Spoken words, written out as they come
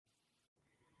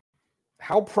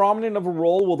how prominent of a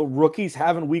role will the rookies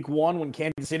have in week one when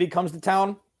Kansas City comes to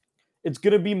town? It's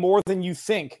going to be more than you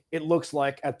think it looks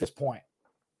like at this point.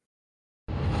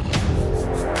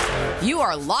 You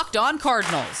are Locked On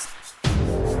Cardinals,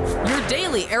 your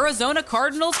daily Arizona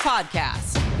Cardinals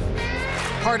podcast.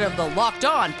 Part of the Locked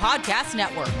On Podcast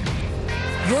Network,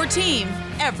 your team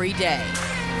every day.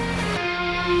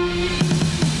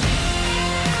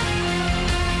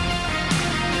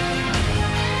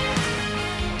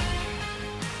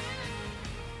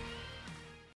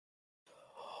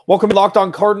 Welcome to Locked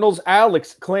On Cardinals.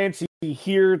 Alex Clancy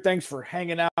here. Thanks for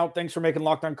hanging out. Thanks for making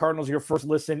Locked On Cardinals your first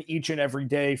listen each and every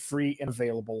day, free and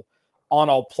available on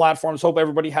all platforms. Hope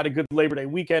everybody had a good Labor Day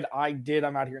weekend. I did.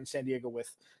 I'm out here in San Diego with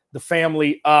the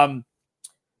family.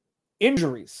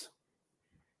 Injuries.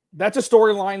 That's a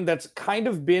storyline that's kind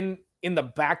of been in the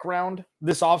background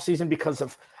this offseason because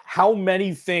of how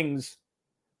many things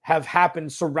have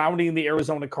happened surrounding the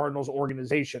Arizona Cardinals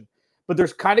organization. But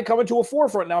there's kind of coming to a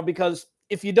forefront now because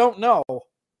if you don't know,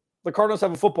 the Cardinals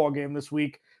have a football game this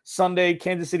week. Sunday,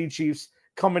 Kansas City Chiefs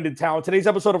come into town. Today's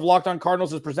episode of Locked On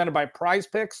Cardinals is presented by Prize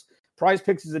Picks. Prize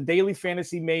Picks is a daily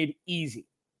fantasy made easy.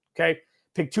 Okay?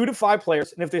 Pick 2 to 5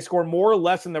 players, and if they score more or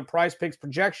less than their Prize Picks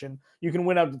projection, you can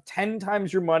win up to 10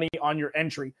 times your money on your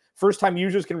entry. First-time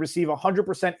users can receive a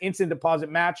 100% instant deposit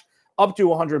match up to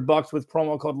 $100 with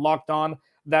promo code Locked On.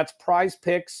 That's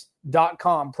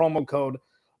prizepicks.com, promo code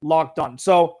Locked On.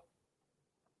 So,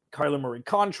 Kyler Murray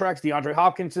contracts, DeAndre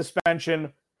Hopkins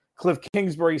suspension, Cliff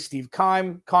Kingsbury, Steve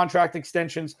Keim, contract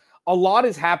extensions. A lot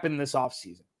has happened this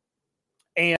offseason.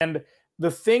 And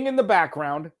the thing in the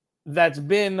background that's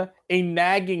been a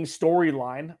nagging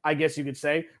storyline, I guess you could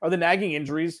say, are the nagging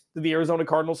injuries that the Arizona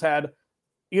Cardinals had,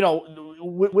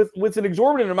 with an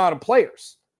exorbitant amount of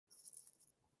players.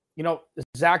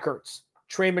 Zach Ertz,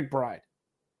 Trey McBride,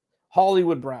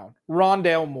 Hollywood Brown,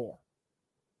 Rondale Moore.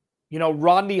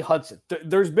 Rodney Hudson.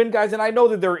 There's been guys, and I know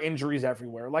that there are injuries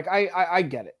everywhere. Like, I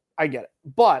get it. I get it.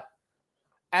 But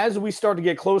as we start to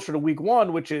get closer to week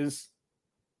one, which is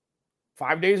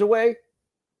 5 days away,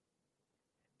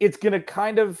 it's going to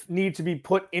kind of need to be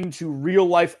put into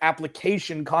real-life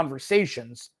application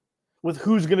conversations with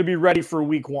who's going to be ready for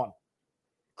week one.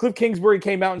 Cliff Kingsbury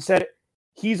came out and said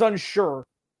he's unsure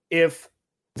if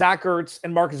Zach Ertz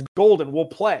and Marcus Golden will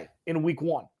play in week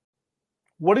one.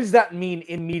 What does that mean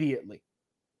immediately?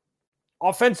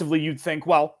 Offensively, you'd think,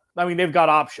 they've got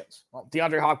options. Well,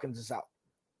 DeAndre Hopkins is out.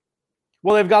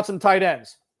 Well, they've got some tight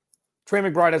ends. Trey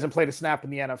McBride hasn't played a snap in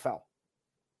the NFL.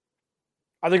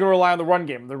 Are they going to rely on the run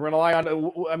game? They're going to rely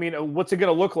on, what's it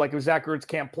going to look like if Zach Ertz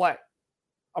can't play?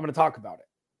 I'm going to talk about it.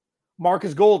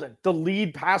 Marcus Golden, the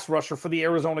lead pass rusher for the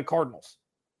Arizona Cardinals.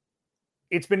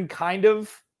 It's been kind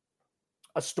of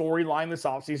a storyline this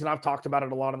offseason. I've talked about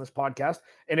it a lot on this podcast.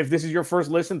 And if this is your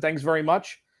first listen, thanks very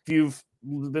much. If you've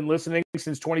been listening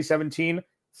since 2017,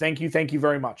 thank you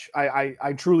very much.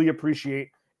 I truly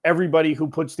appreciate everybody who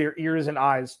puts their ears and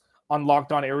eyes on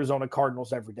Locked On Arizona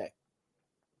Cardinals every day.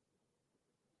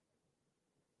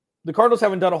 The Cardinals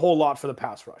haven't done a whole lot for the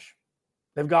pass rush.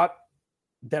 They've got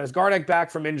Dennis Gardeck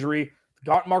back from injury,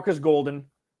 got Marcus Golden.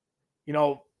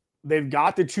 They've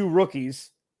got the 2 rookies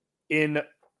in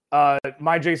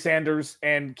Myjai Sanders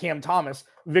and Cam Thomas.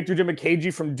 Victor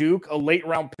Dimukeje from Duke, a late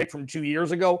round pick from 2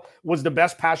 years ago, was the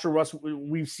best passer rush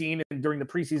we've seen during the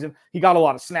preseason. He got a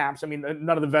lot of snaps. None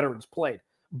of the veterans played.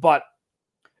 But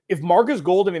if Marcus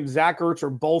Golden and Zach Ertz are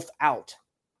both out,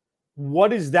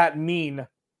 what does that mean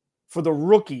for the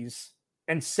rookies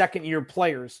and second-year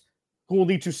players who will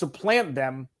need to supplant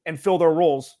them and fill their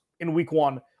roles in week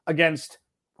one against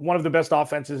one of the best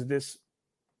offenses this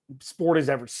sport has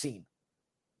ever seen?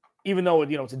 Even though,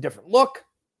 it's a different look,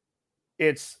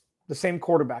 it's the same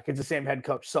quarterback, it's the same head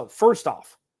coach. So first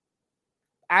off,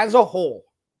 as a whole,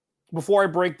 before I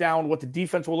break down what the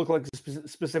defense will look like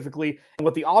specifically and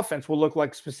what the offense will look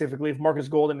like specifically if Marcus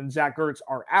Golden and Zach Ertz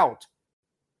are out,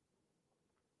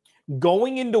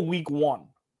 going into week one,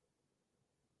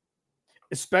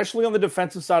 especially on the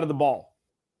defensive side of the ball,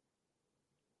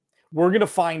 we're going to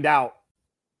find out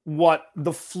what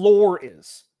the floor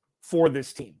is for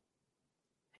this team.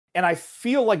 And I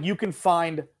feel like you can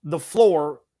find the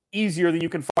floor easier than you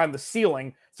can find the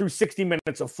ceiling through 60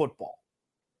 minutes of football.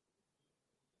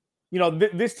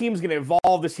 This team's going to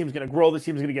evolve. This team's going to grow. This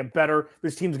team's going to get better.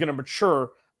 This team's going to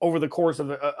mature over the course of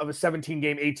a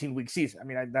 17-game, 18-week season.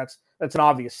 That's an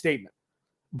obvious statement.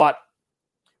 But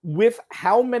with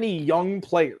how many young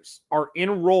players are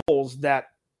in roles that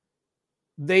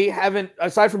they haven't,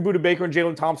 aside from Budda Baker and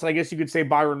Jalen Thompson, I guess you could say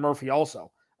Byron Murphy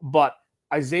also, but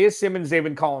Isaiah Simmons,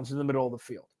 Zaven Collins in the middle of the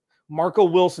field. Marco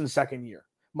Wilson, second year.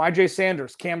 Myjai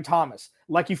Sanders, Cam Thomas,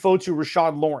 Lecky Fotu,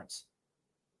 Rashad Lawrence.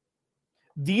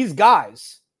 These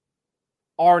guys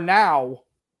are now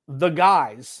the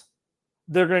guys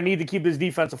they're going to need to keep this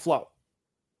defense afloat.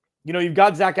 You know, you've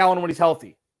got Zach Allen when he's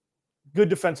healthy. Good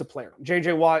defensive player.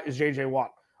 J.J. Watt is J.J.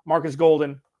 Watt. Marcus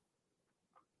Golden.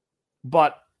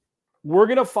 But we're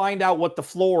going to find out what the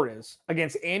floor is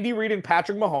against Andy Reid and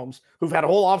Patrick Mahomes, who've had a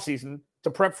whole offseason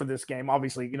to prep for this game.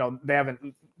 Obviously, you know, they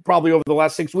haven't, probably over the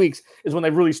last 6 weeks is when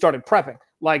they've really started prepping.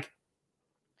 Like,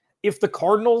 if the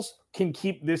Cardinals can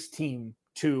keep this team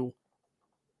to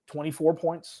 24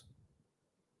 points,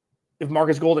 if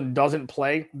Marcus Golden doesn't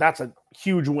play, that's a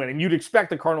huge win. And you'd expect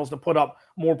the Cardinals to put up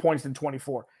more points than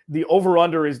 24. The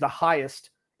over-under is the highest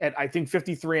at, I think,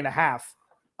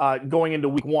 53.5 going into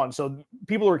week 1. So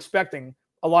people are expecting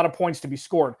a lot of points to be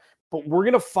scored. But we're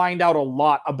going to find out a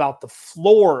lot about the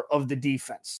floor of the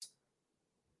defense.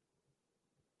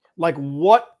 Like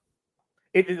what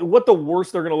the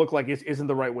worst they're going to look like isn't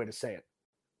the right way to say it.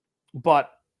 But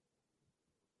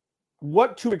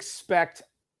what to expect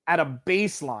at a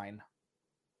baseline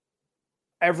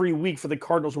every week for the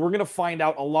Cardinals. We're going to find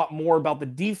out a lot more about the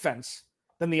defense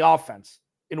than the offense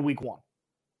in week 1.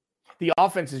 The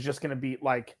offense is just going to be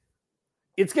like,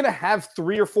 it's going to have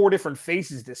 3 or 4 different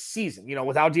faces this season. You know,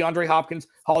 without DeAndre Hopkins,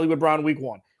 Hollywood Brown week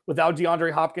 1. Without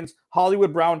DeAndre Hopkins,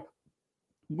 Hollywood Brown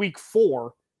week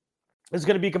 4 is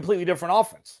going to be a completely different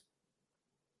offense.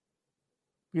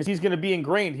 Because he's going to be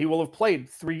ingrained. He will have played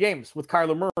 3 games with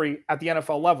Kyler Murray at the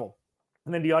NFL level.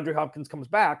 And then DeAndre Hopkins comes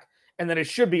back, and then it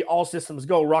should be all systems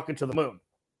go, rocket to the moon.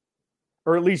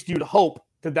 Or at least you'd hope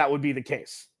that that would be the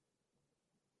case.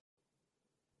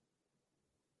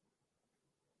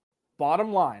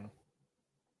 Bottom line,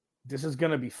 this is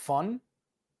going to be fun.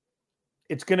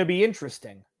 It's going to be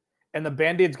interesting. And the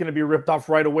Band-Aid's going to be ripped off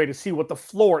right away to see what the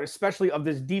floor, especially of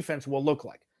this defense, will look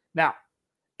like. Now,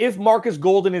 if Marcus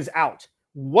Golden is out,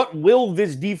 what will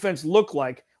this defense look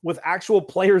like with actual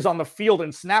players on the field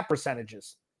and snap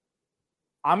percentages?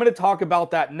 I'm going to talk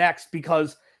about that next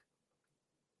because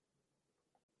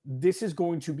this is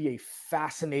going to be a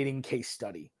fascinating case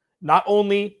study, not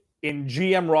only in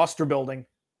GM roster building,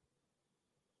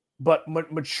 but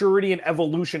maturity and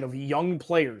evolution of young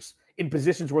players in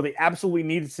positions where they absolutely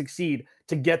need to succeed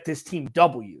to get this team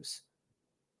W's.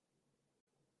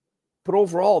 But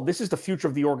overall, this is the future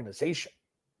of the organization.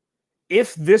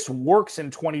 If this works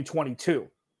in 2022,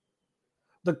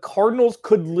 the Cardinals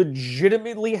could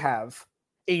legitimately have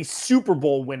a Super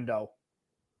Bowl window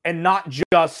and not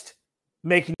just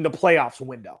making the playoffs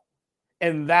window.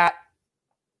 And that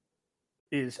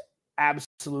is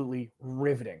absolutely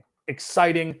riveting,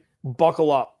 exciting. Buckle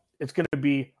up. It's going to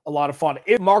be a lot of fun.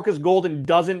 If Marcus Golden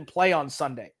doesn't play on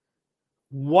Sunday,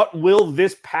 what will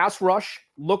this pass rush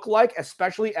look like,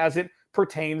 especially as it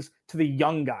pertains to the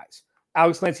young guys?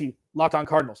 Alex Lancey, Locked On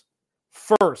Cardinals.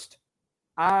 First,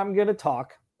 I'm going to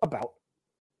talk about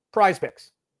Prize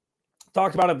Picks.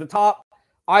 Talked about it at the top.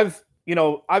 I've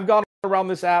gone around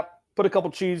this app, put a couple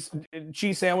cheese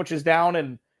sandwiches down,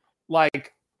 and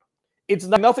like, it's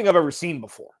nothing I've ever seen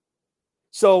before.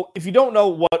 So if you don't know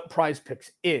what Prize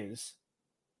Picks is,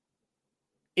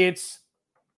 it's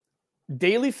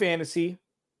daily fantasy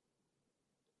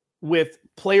with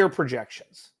player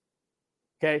projections.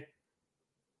 Okay.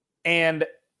 And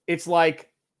it's like,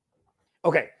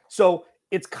 okay, so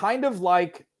it's kind of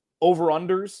like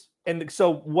over-unders. And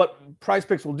so what Prize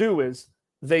Picks will do is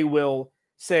they will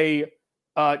say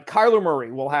Kyler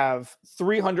Murray will have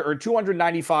 300 or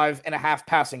 295.5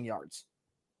 passing yards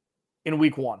in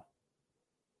week 1.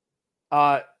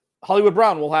 Hollywood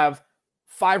Brown will have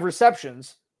 5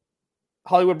 receptions.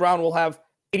 Hollywood Brown will have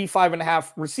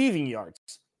 85.5 receiving yards.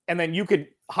 And then you could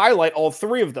highlight all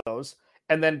 3 of those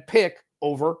and then pick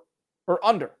over or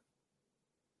under.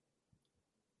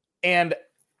 And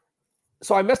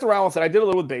so I messed around with it. I did a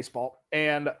little with baseball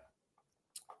and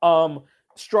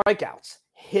strikeouts,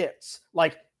 hits.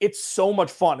 Like, it's so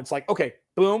much fun. It's like, okay,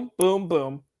 boom, boom,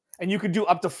 boom. And you could do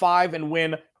up to 5 and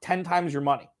win 10 times your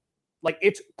money. Like,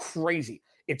 it's crazy.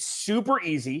 It's super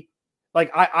easy.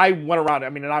 Like, I went around it. I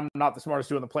mean, and I'm not the smartest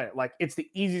dude on the planet. Like, it's the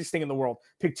easiest thing in the world.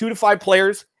 Pick 2 to 5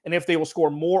 players, and if they will score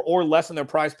more or less than their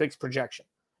Prize Picks projection,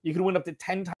 you can win up to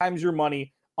 10 times your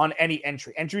money on any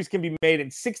entry. Entries can be made in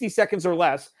 60 seconds or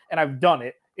less, and I've done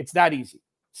it. It's that easy.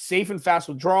 Safe and fast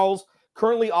withdrawals.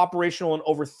 Currently operational in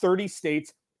over 30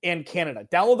 states and Canada.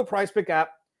 Download the Prize Pick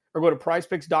app or go to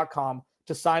prizepicks.com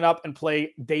to sign up and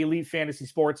play daily fantasy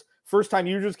sports. First-time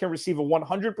users can receive a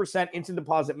 100% instant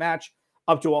deposit match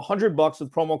up to $100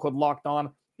 with promo code Locked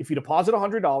On. If you deposit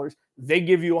 $100, they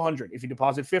give you $100. If you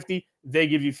deposit $50, they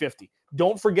give you $50.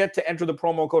 Don't forget to enter the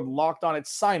promo code Locked On at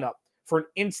sign up for an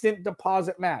instant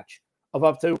deposit match of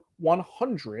up to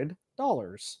 $100.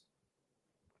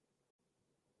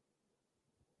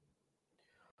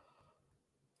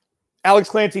 Alex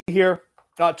Clancy here.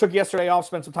 Took yesterday off,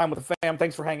 spent some time with the fam.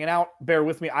 Thanks for hanging out. Bear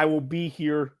with me. I will be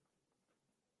here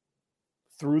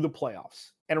through the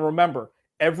playoffs. And remember,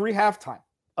 every halftime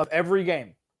of every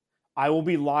game, I will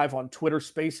be live on Twitter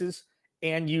Spaces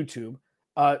and YouTube.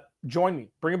 Join me.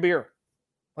 Bring a beer.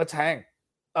 Let's hang.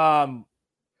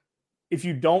 If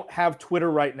you don't have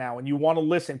Twitter right now and you want to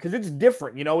listen, because it's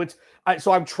different,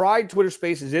 so I've tried Twitter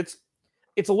Spaces.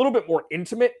 It's a little bit more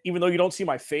intimate, even though you don't see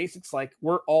my face. It's like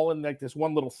we're all in like this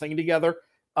one little thing together.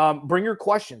 Bring your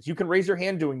questions. You can raise your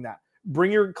hand doing that.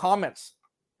 Bring your comments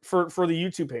for the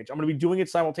YouTube page. I'm going to be doing it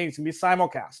simultaneously. It's going to be a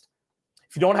simulcast.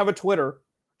 If you don't have a Twitter,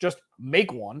 just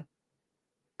make one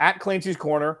at Clancy's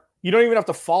Corner. You don't even have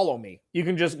to follow me. You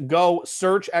can just go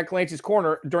search at Clancy's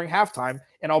Corner during halftime,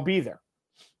 and I'll be there.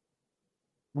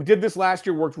 We did this last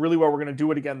year, worked really well. We're going to do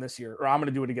it again this year, or I'm going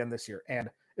to do it again this year, and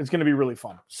it's going to be really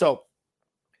fun. So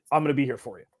I'm going to be here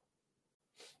for you.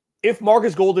 If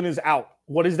Marcus Golden is out,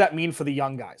 what does that mean for the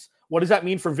young guys? What does that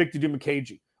mean for Victor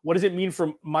Dimukeje? What does it mean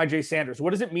for Myjai Sanders? What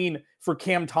does it mean for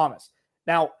Cam Thomas?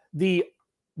 Now, the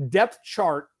depth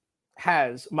chart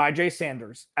has Myjai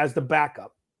Sanders as the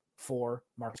backup for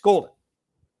Marcus Golden.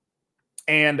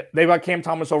 And they've got Cam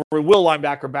Thomas over will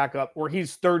linebacker backup, where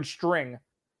he's third string.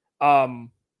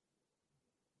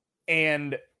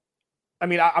 And I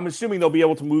mean, I'm assuming they'll be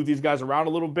able to move these guys around a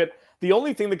little bit. The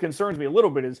only thing that concerns me a little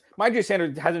bit is Myjai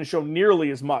Sanders hasn't shown nearly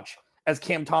as much as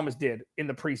Cam Thomas did in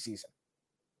the preseason.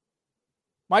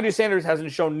 Myjai Sanders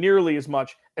hasn't shown nearly as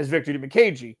much as Victor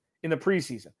Dimukeje in the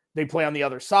preseason. They play on the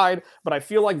other side, but I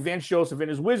feel like Vance Joseph and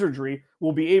his wizardry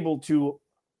will be able to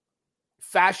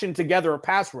fashion together a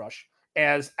pass rush,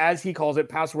 as he calls it,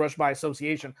 pass rush by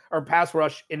association, or pass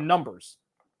rush in numbers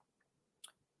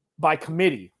by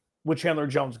committee, with Chandler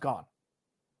Jones gone.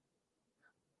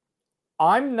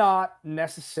 I'm not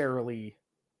necessarily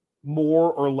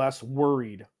more or less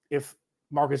worried if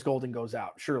Marcus Golden goes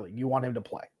out. Surely you want him to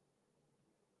play.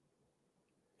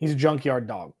 He's a junkyard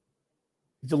dog.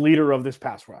 He's the leader of this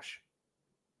pass rush.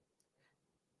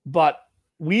 But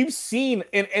we've seen,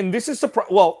 and this is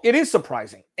it is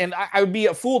surprising. And I would be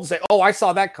a fool to say, oh, I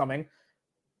saw that coming.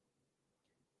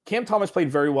 Cam Thomas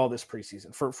played very well this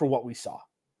preseason for what we saw.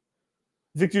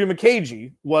 Victor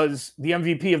Dimukeje was the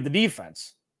MVP of the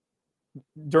defense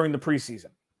during the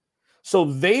preseason. So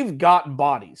they've got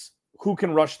bodies who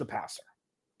can rush the passer.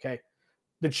 Okay.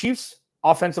 The Chiefs'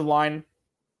 offensive line,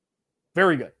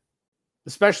 very good,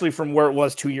 especially from where it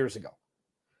was 2 years ago.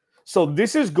 So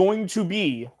this is going to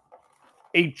be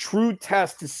a true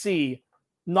test to see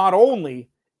not only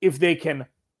if they can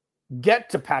get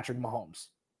to Patrick Mahomes,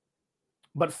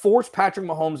 but force Patrick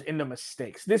Mahomes into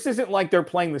mistakes. This isn't like they're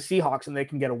playing the Seahawks and they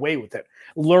can get away with it,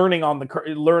 learning on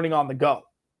the go.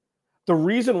 The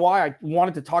reason why I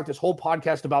wanted to talk this whole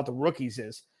podcast about the rookies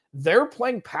is they're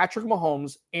playing Patrick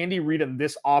Mahomes, Andy Reid, in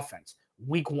this offense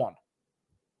week 1.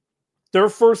 Their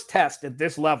first test at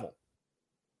this level.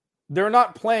 They're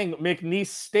not playing McNeese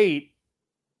State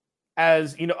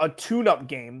as, a tune-up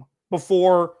game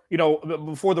before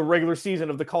the regular season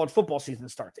of the college football season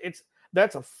starts.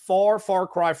 That's a far, far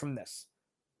cry from this.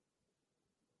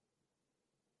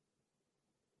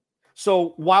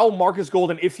 So while Marcus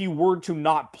Golden, if he were to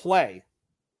not play,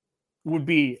 would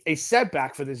be a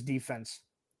setback for this defense,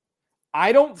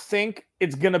 I don't think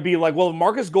it's going to be like, well, if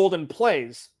Marcus Golden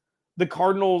plays, the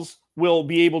Cardinals will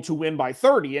be able to win by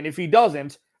 30. And if he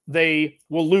doesn't, they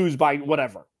will lose by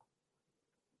whatever.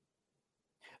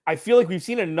 I feel like we've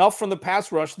seen enough from the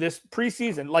pass rush this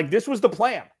preseason. Like, this was the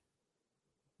plan.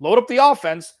 Load up the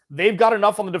offense. They've got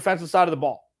enough on the defensive side of the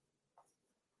ball.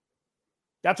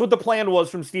 That's what the plan was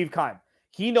from Steve Keim.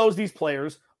 He knows these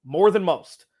players more than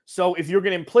most. So if you're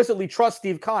going to implicitly trust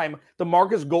Steve Keim, the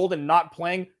Marcus Golden not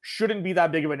playing shouldn't be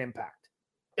that big of an impact.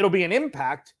 It'll be an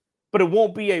impact, but it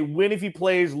won't be a win if he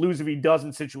plays, lose if he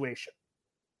doesn't situation.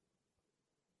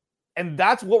 And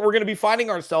that's what we're going to be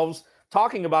finding ourselves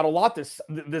talking about a lot this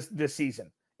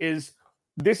season.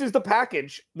 This is the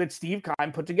package that Steve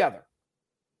Keim put together.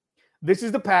 This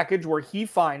is the package where he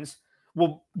finds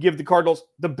will give the Cardinals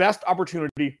the best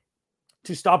opportunity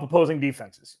to stop opposing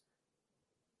defenses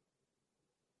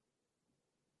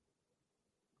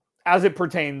as it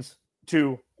pertains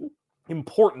to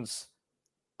importance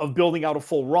of building out a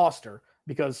full roster,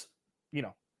 because,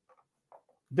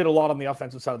 did a lot on the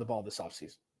offensive side of the ball this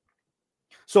offseason.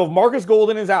 So if Marcus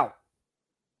Golden is out,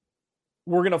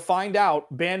 we're going to find out,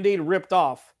 Band-Aid ripped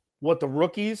off, what the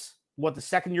rookies, what the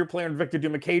second-year player in Victor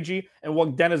Dimukeje, and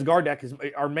what Dennis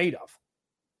Gardeck are made of.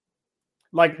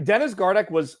 Like Dennis Gardeck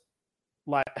was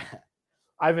like,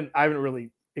 I haven't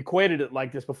really equated it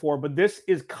like this before, but this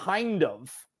is kind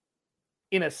of,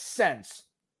 in a sense,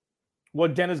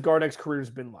 what Dennis Gardeck's career has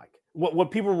been like.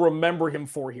 What people remember him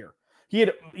for here. He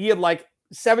had like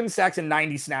 7 sacks and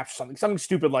 90 snaps or something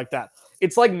stupid like that.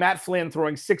 It's like Matt Flynn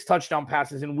throwing 6 touchdown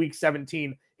passes in week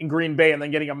 17 in Green Bay and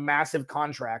then getting a massive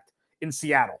contract in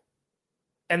Seattle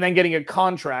and then getting a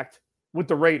contract with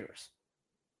the Raiders.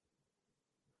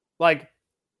 Like,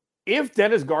 if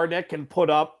Dennis Gardeck can put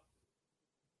up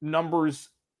numbers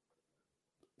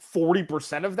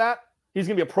 40% of that, he's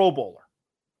going to be a Pro Bowler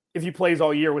if he plays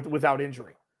all year without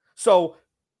injury. So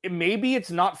maybe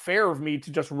it's not fair of me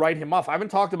to just write him off. I haven't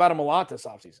talked about him a lot this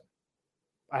offseason.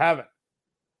 I haven't.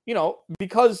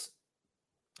 Because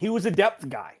he was a depth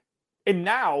guy. And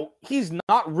now he's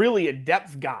not really a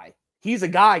depth guy. He's a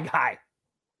guy.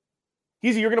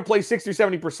 He's you're going to play 60 or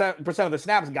 70% of the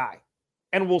snaps guy.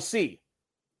 And we'll see.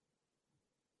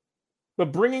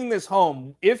 But bringing this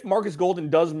home, if Marcus Golden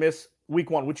does miss week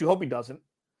 1, which you hope he doesn't,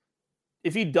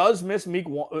 if he does miss week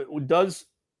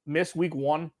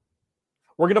 1,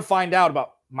 we're going to find out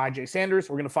about Myjai Sanders.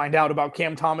 We're going to find out about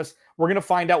Cam Thomas. We're going to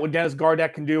find out what Dennis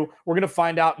Gardeck can do. We're going to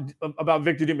find out about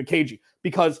Victor Dimukeje.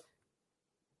 Because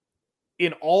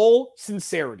in all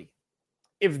sincerity,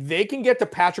 if they can get to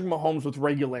Patrick Mahomes with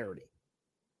regularity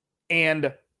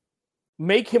and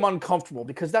make him uncomfortable,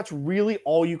 because that's really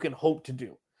all you can hope to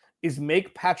do, is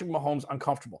make Patrick Mahomes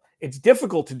uncomfortable. It's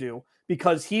difficult to do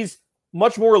because he's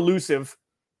much more elusive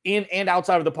in and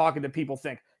outside of the pocket than people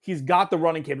think. He's got the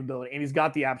running capability and he's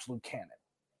got the absolute cannon.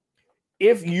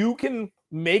 If you can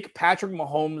make Patrick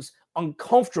Mahomes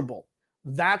uncomfortable,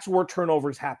 that's where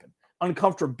turnovers happen.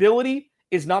 Uncomfortability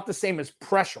is not the same as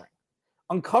pressuring.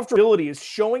 Uncomfortability is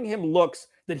showing him looks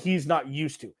that he's not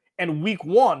used to. And week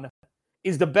 1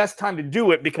 is the best time to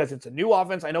do it because it's a new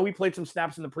offense. I know we played some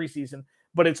snaps in the preseason,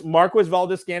 but it's Marquez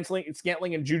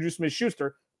Valdes-Scantling and Juju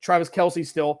Smith-Schuster, Travis Kelce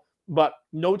still, but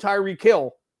no Tyreek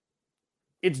Hill.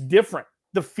 It's different.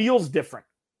 The feel's different.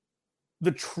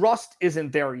 The trust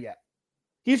isn't there yet.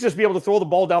 He's just be able to throw the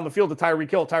ball down the field to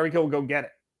Tyreek Hill. Tyreek Hill will go get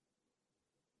it.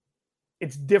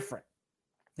 It's different.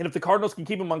 And if the Cardinals can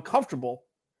keep him uncomfortable,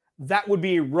 that would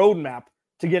be a roadmap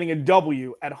to getting a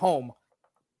W at home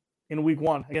in week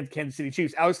 1 against the Kansas City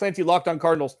Chiefs. Alex Clancy, Locked On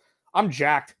Cardinals. I'm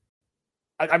jacked.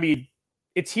 I mean,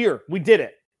 it's here. We did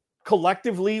it.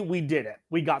 Collectively, we did it.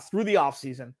 We got through the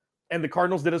offseason, and the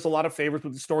Cardinals did us a lot of favors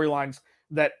with the storylines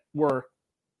that were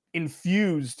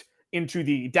infused into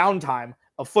the downtime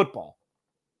of football.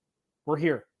 We're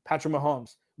here. Patrick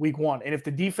Mahomes, week 1. And if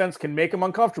the defense can make him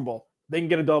uncomfortable, they can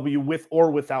get a W with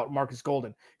or without Marcus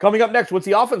Golden. Coming up next, what's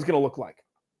the offense going to look like?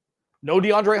 No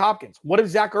DeAndre Hopkins. What if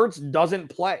Zach Ertz doesn't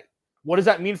play? What does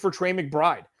that mean for Trey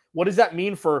McBride? What does that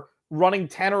mean for running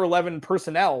 10 or 11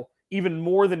 personnel even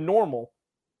more than normal?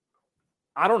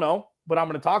 I don't know, but I'm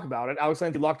going to talk about it. Alex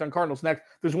Clancy, Locked On Cardinals next.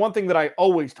 There's one thing that I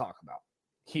always talk about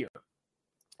here,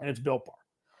 and it's Built Bar.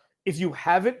 If you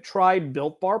haven't tried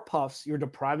Built Bar Puffs, you're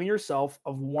depriving yourself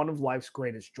of one of life's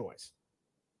greatest joys.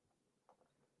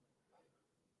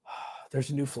 There's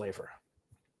a new flavor.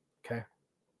 Okay.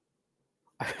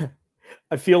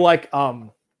 I feel like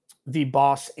the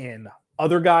boss in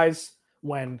Other Guys,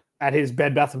 when at his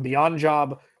Bed Bath & Beyond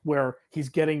job, where he's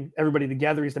getting everybody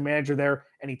together, he's the manager there,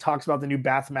 and he talks about the new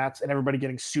bath mats and everybody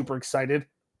getting super excited.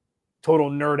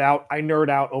 Total nerd out. I nerd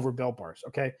out over Built Bars,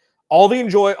 okay? All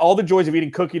the joys of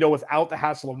eating cookie dough without the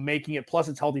hassle of making it, plus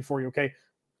it's healthy for you, okay?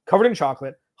 Covered in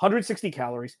chocolate, 160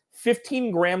 calories,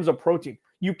 15 grams of protein.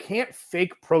 You can't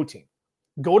fake protein.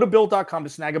 Go to Built.com to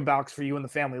snag a box for you and the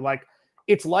family. Like,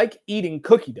 it's like eating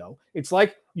cookie dough. It's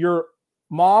like your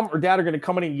mom or dad are going to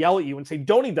come in and yell at you and say,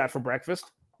 don't eat that for breakfast.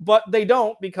 But they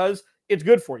don't because it's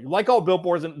good for you. Like all Built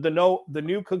Bars, the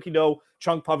new cookie dough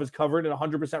chunk puff is covered in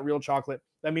 100% real chocolate.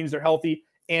 That means they're healthy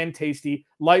and tasty,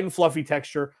 light and fluffy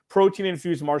texture,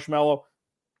 protein-infused marshmallow.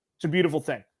 It's a beautiful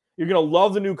thing. You're going to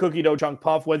love the new cookie dough chunk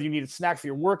puff, whether you need a snack for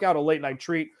your workout, a late-night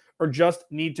treat, or just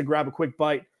need to grab a quick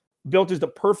bite. Built is the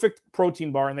perfect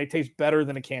protein bar, and they taste better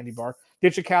than a candy bar.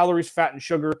 Ditch your calories, fat, and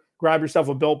sugar. Grab yourself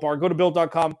a Built Bar. Go to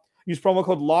Built.com. Use promo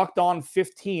code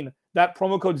LOCKEDON15. That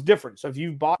promo code's different. So if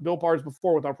you've bought Built Bars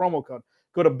before with our promo code,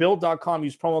 go to Built.com.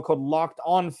 Use promo code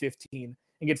LOCKEDON15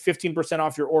 and get 15%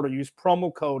 off your order. Use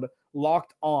promo code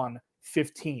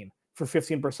LOCKEDON15 for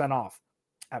 15% off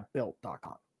at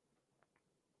Built.com.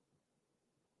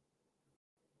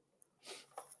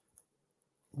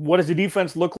 What does the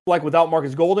defense look like without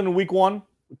Marcus Golden in week 1?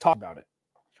 We'll talk about it.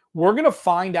 We're going to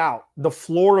find out the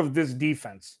floor of this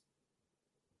defense,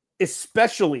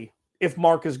 especially if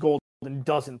Marcus Golden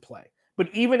doesn't play. But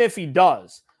even if he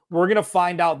does, We're going to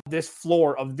find out this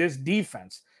floor of this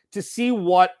defense to see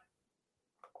what,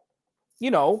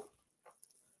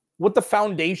 what the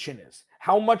foundation is,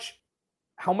 how much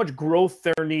growth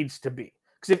there needs to be.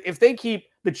 Because if they keep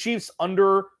the Chiefs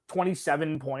under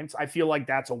 27 points, I feel like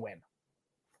that's a win.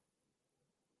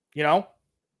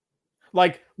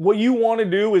 Like, what you want to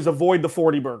do is avoid the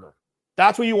 40 burger.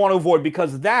 That's what you want to avoid,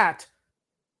 because that,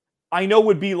 I know,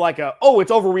 would be like it's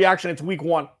overreaction, it's week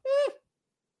 1.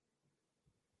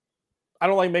 I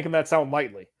don't like making that sound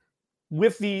lightly.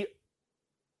 They've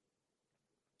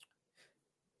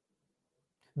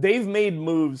made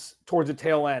moves towards the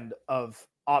tail end of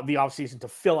the offseason to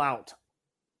fill out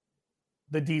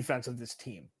the defense of this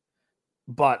team.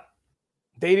 But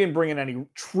they didn't bring in any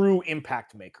true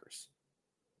impact makers.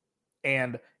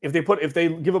 And if they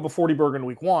give up a 40 burger in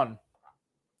week 1,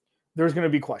 there's going to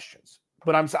be questions.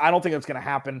 But I don't think that's going to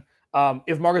happen.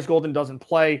 If Marcus Golden doesn't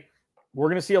play, we're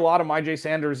going to see a lot of Myjai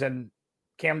Sanders and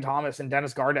Cam Thomas and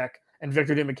Dennis Gardeck and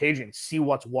Victor Dimukejian. See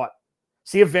what's what.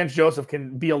 See if Vance Joseph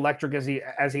can be electric as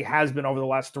he has been over the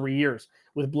last 3 years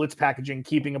with blitz packaging,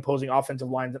 keeping opposing offensive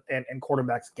lines and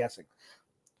quarterbacks guessing.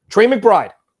 Trey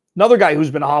McBride, another guy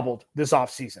who's been hobbled this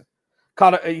offseason.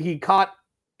 He caught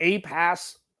a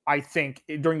pass, I think,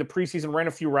 during the preseason, ran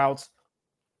a few routes.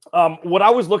 What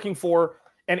I was looking for,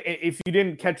 and if you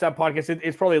didn't catch that podcast,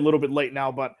 it's probably a little bit late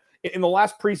now, but in the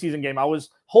last preseason game, I was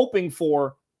hoping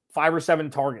for 5 or 7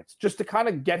 targets just to kind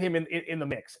of get him in the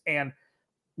mix. And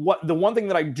the one thing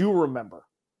that I do remember,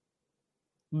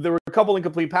 there were a couple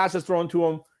incomplete passes thrown to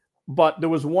him, but there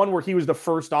was one where he was the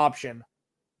first option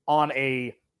on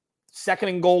a 2nd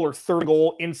and goal or 3rd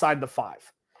goal inside the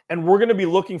 5. And we're going to be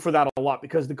looking for that a lot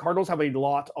because the Cardinals have a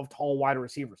lot of tall wide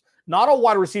receivers. Not all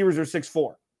wide receivers are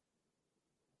 6'4".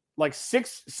 Like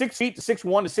 6 feet to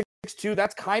 6'1" to 6'2",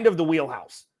 that's kind of the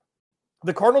wheelhouse.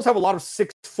 The Cardinals have a lot of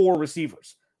 6'4"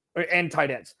 receivers and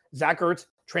tight ends. Zach Ertz,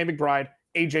 Trey McBride,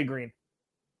 AJ Green.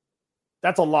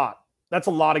 That's a lot. That's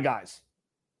a lot of guys.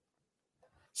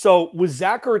 So with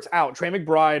Zach Ertz out, Trey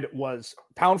McBride was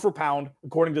pound for pound,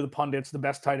 according to the pundits, the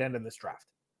best tight end in this draft.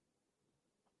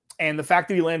 And the fact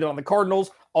that he landed on the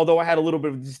Cardinals, although I had a little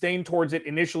bit of disdain towards it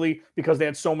initially because they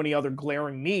had so many other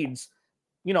glaring needs,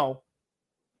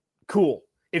 cool.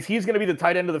 If he's going to be the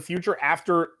tight end of the future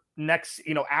after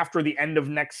the end of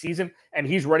next season, and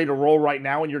he's ready to roll right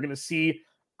now, and you're going to see,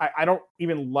 I don't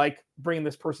even like bringing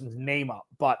this person's name up,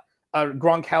 but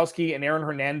Gronkowski and Aaron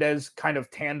Hernandez kind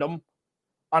of tandem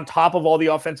on top of all the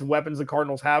offensive weapons the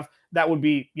Cardinals have, that would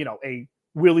be, a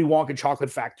Willy Wonka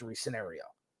chocolate factory scenario.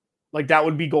 Like, that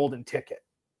would be golden ticket.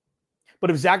 But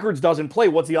if Zach Ertz doesn't play,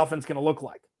 what's the offense going to look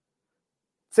like?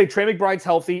 Say Trey McBride's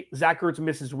healthy, Zach Ertz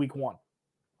misses week 1.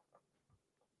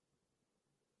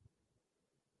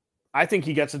 I think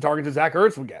he gets the targets that Zach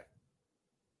Ertz would get.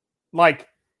 Like,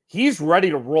 he's ready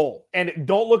to roll. And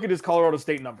don't look at his Colorado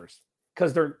State numbers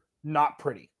because they're not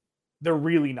pretty. They're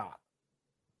really not.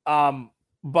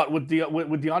 But with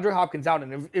DeAndre Hopkins out,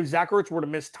 and if Zach Ertz were to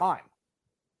miss time,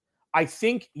 I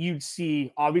think you'd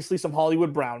see, obviously, some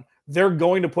Hollywood Brown. They're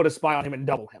going to put a spy on him and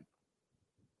double him.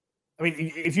 I mean,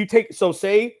 if you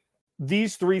say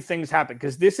these 3 things happen,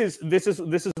 because this is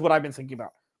what I've been thinking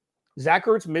about. Zach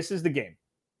Ertz misses the game.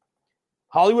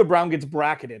 Hollywood Brown gets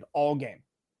bracketed all game.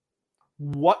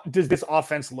 What does this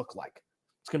offense look like?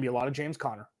 It's going to be a lot of James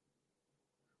Conner.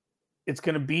 It's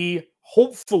going to be,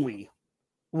 hopefully,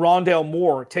 Rondale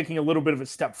Moore taking a little bit of a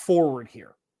step forward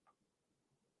here.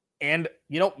 And,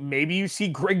 maybe you see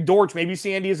Greg Dortch, maybe you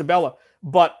see Andy Isabella,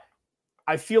 but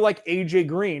I feel like AJ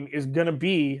Green is going to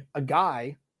be a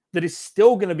guy that is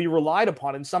still going to be relied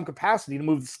upon in some capacity to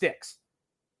move the sticks.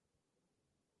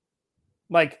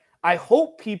 Like, I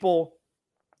hope people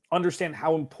understand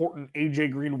how important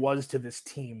AJ Green was to this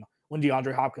team when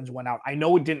DeAndre Hopkins went out. I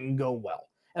know it didn't go well.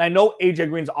 And I know AJ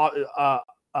Green's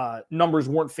numbers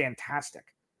weren't fantastic.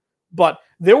 But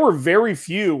there were very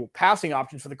few passing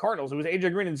options for the Cardinals. It was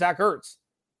AJ Green and Zach Ertz.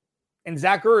 And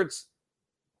Zach Ertz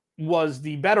was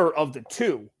the better of the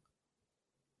 2.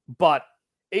 But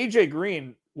AJ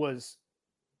Green was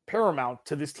paramount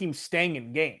to this team staying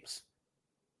in games.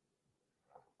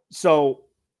 So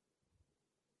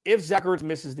if Zach Ertz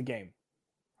misses the game,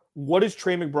 what is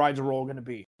Trey McBride's role going to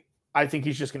be? I think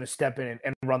he's just going to step in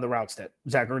and run the routes that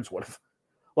Zach Ertz would have.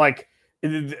 Like,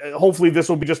 hopefully this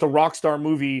will be just a Rockstar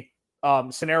movie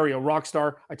scenario.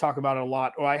 Rockstar, I talk about it a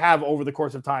lot, or I have over the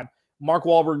course of time. Mark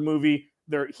Wahlberg movie.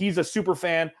 He's a super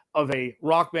fan of a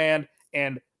rock band,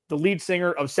 and the lead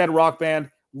singer of said rock band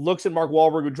looks at Mark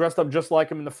Wahlberg, who dressed up just like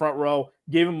him in the front row,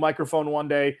 gave him a microphone one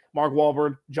day. Mark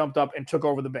Wahlberg jumped up and took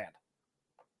over the band.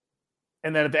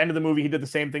 And then at the end of the movie, he did the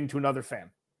same thing to another fan.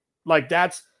 Like,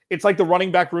 It's like the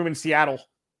running back room in Seattle.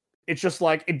 It's just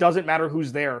like, it doesn't matter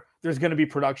who's there. There's going to be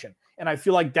production. And I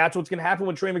feel like that's what's going to happen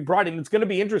with Trey McBride. And it's going to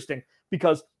be interesting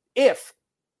because if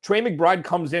Trey McBride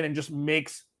comes in and just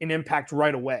makes an impact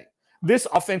right away, this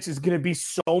offense is going to be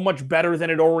so much better than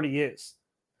it already is.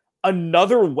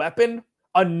 Another weapon.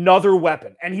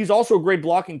 And he's also a great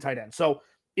blocking tight end. So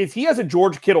if he has a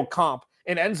George Kittle comp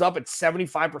and ends up at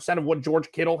 75% of what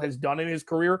George Kittle has done in his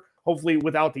career, hopefully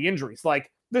without the injuries, like,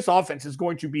 this offense is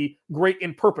going to be great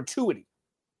in perpetuity.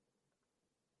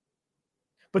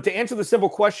 But to answer the simple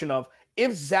question of,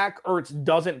 if Zach Ertz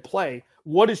doesn't play,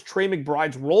 what is Trey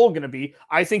McBride's role going to be?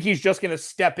 I think he's just going to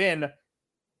step in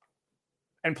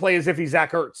and play as if he's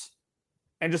Zach Ertz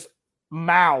and just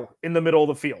mow in the middle of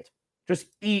the field. Just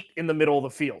eat in the middle of the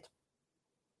field.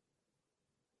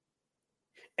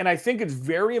 And I think it's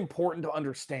very important to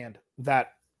understand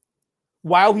that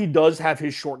while he does have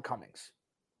his shortcomings,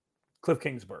 Cliff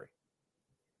Kingsbury,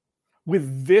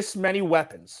 with this many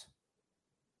weapons,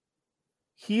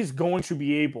 he's going to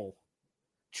be able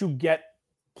to get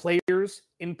players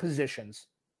in positions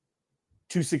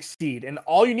to succeed. And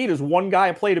all you need is one guy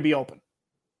a play to be open.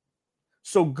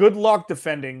 So good luck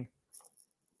defending,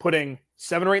 putting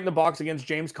 7 or 8 in the box against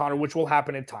James Conner, which will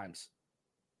happen at times.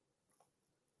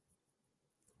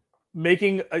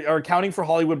 Making or accounting for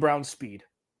Hollywood Brown's speed.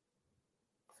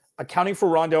 Accounting for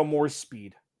Rondale Moore's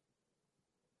speed.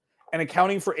 And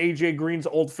accounting for AJ Green's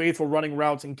old faithful running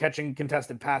routes and catching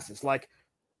contested passes. Like,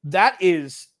 that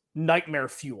is nightmare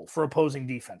fuel for opposing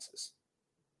defenses.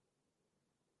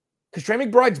 Because Trey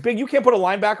McBride's big. You can't put a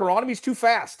linebacker on him. He's too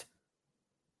fast.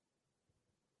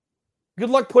 Good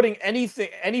luck putting any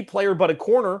player but a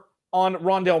corner on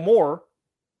Rondale Moore.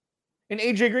 And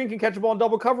AJ Green can catch a ball in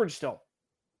double coverage still.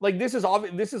 Like, this is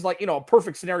like, a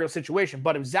perfect scenario situation.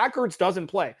 But if Zach Ertz doesn't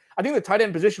play, I think the tight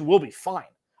end position will be fine.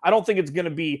 I don't think it's going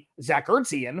to be Zach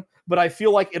Ertzian, but I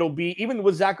feel like it'll be, even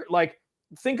with Zach, like,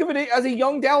 think of it as a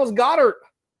young Dallas Goedert.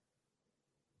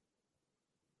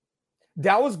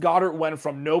 Dallas Goedert went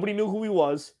from nobody knew who he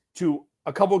was to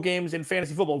a couple games in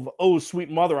fantasy football. Oh,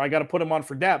 sweet mother, I got to put him on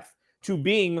for depth. To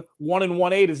being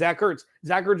 1-1A to Zach Ertz.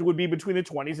 Zach Ertz would be between the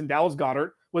 20s, and Dallas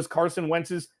Goedert was Carson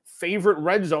Wentz's favorite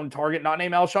red zone target, not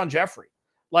named Alshon Jeffrey.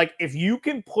 Like, if you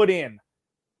can put in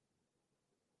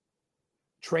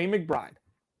Trey McBride,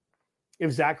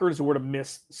 if Zach Ertz were to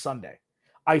miss Sunday,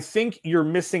 I think you're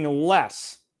missing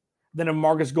less than if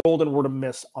Marcus Golden were to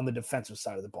miss on the defensive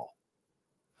side of the ball.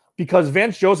 Because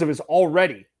Vance Joseph is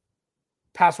already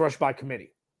pass rush by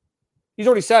committee. He's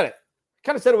already said it.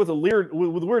 Kind of said it with a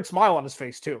weird smile on his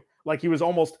face, too. Like, he was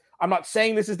almost, I'm not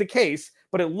saying this is the case,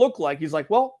 but it looked like he's like,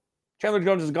 well, Chandler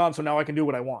Jones is gone, so now I can do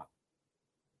what I want.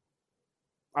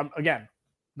 I'm, again,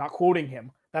 not quoting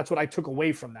him. That's what I took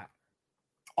away from that.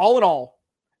 All in all,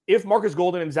 if Marcus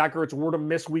Golden and Zach Ertz were to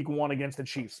miss week 1 against the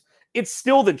Chiefs, it's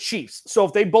still the Chiefs. So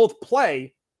if they both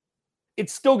play,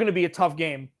 it's still going to be a tough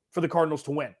game for the Cardinals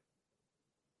to win.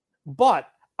 But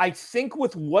I think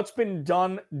with what's been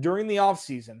done during the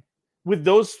offseason, with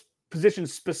those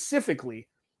positions specifically,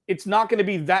 it's not going to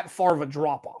be that far of a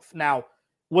drop-off. Now,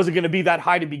 was it going to be that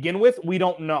high to begin with? We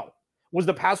don't know. Was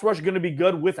the pass rush going to be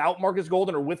good without Marcus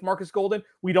Golden or with Marcus Golden?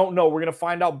 We don't know. We're going to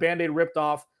find out, Band-Aid ripped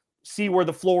off, see where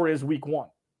the floor is week 1.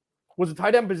 Was the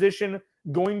tight end position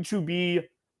going to be,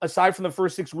 aside from the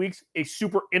first 6 weeks, a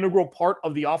super integral part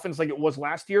of the offense like it was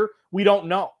last year? We don't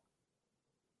know.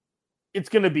 It's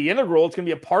going to be integral. It's going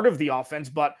to be a part of the offense.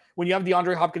 But when you have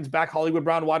DeAndre Hopkins back, Hollywood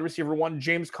Brown, wide receiver 1,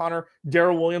 James Conner,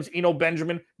 Darrell Williams, Eno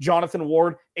Benjamin, Jonathan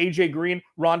Ward, AJ Green,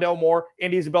 Rondale Moore,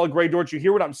 Andy Isabella, Gray Dortch, you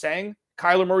hear what I'm saying?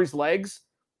 Kyler Murray's legs.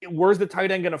 Where's the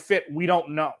tight end going to fit? We don't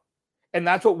know. And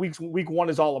that's what week 1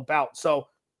 is all about. So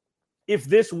if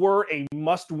this were a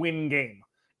must-win game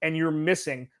and you're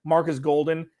missing Marcus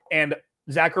Golden and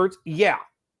Zach Ertz, yeah,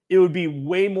 it would be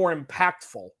way more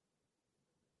impactful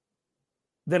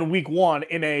than week 1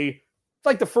 in it's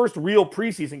like the first real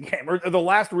preseason game or the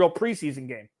last real preseason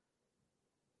game.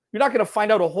 You're not going to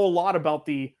find out a whole lot about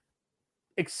the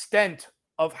extent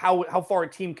of how far a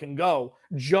team can go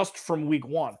just from week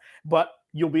 1, but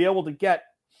you'll be able to get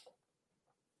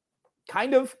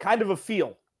kind of a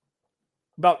feel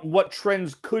about what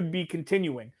trends could be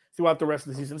continuing throughout the rest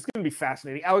of the season. It's going to be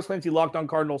fascinating. Alex Clancy, Locked On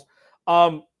Cardinals.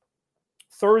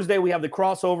 Thursday, we have the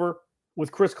crossover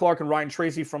with Chris Clark and Ryan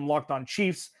Tracy from Locked On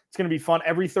Chiefs. It's going to be fun.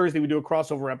 Every Thursday, we do a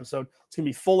crossover episode. It's going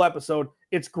to be a full episode.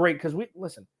 It's great because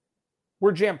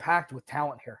we're jam-packed with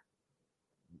talent here.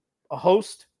 A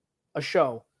host, a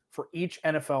show for each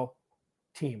NFL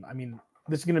team. I mean,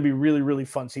 this is going to be really, really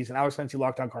fun season. Alex Clancy,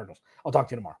 Locked On Cardinals. I'll talk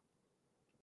to you tomorrow.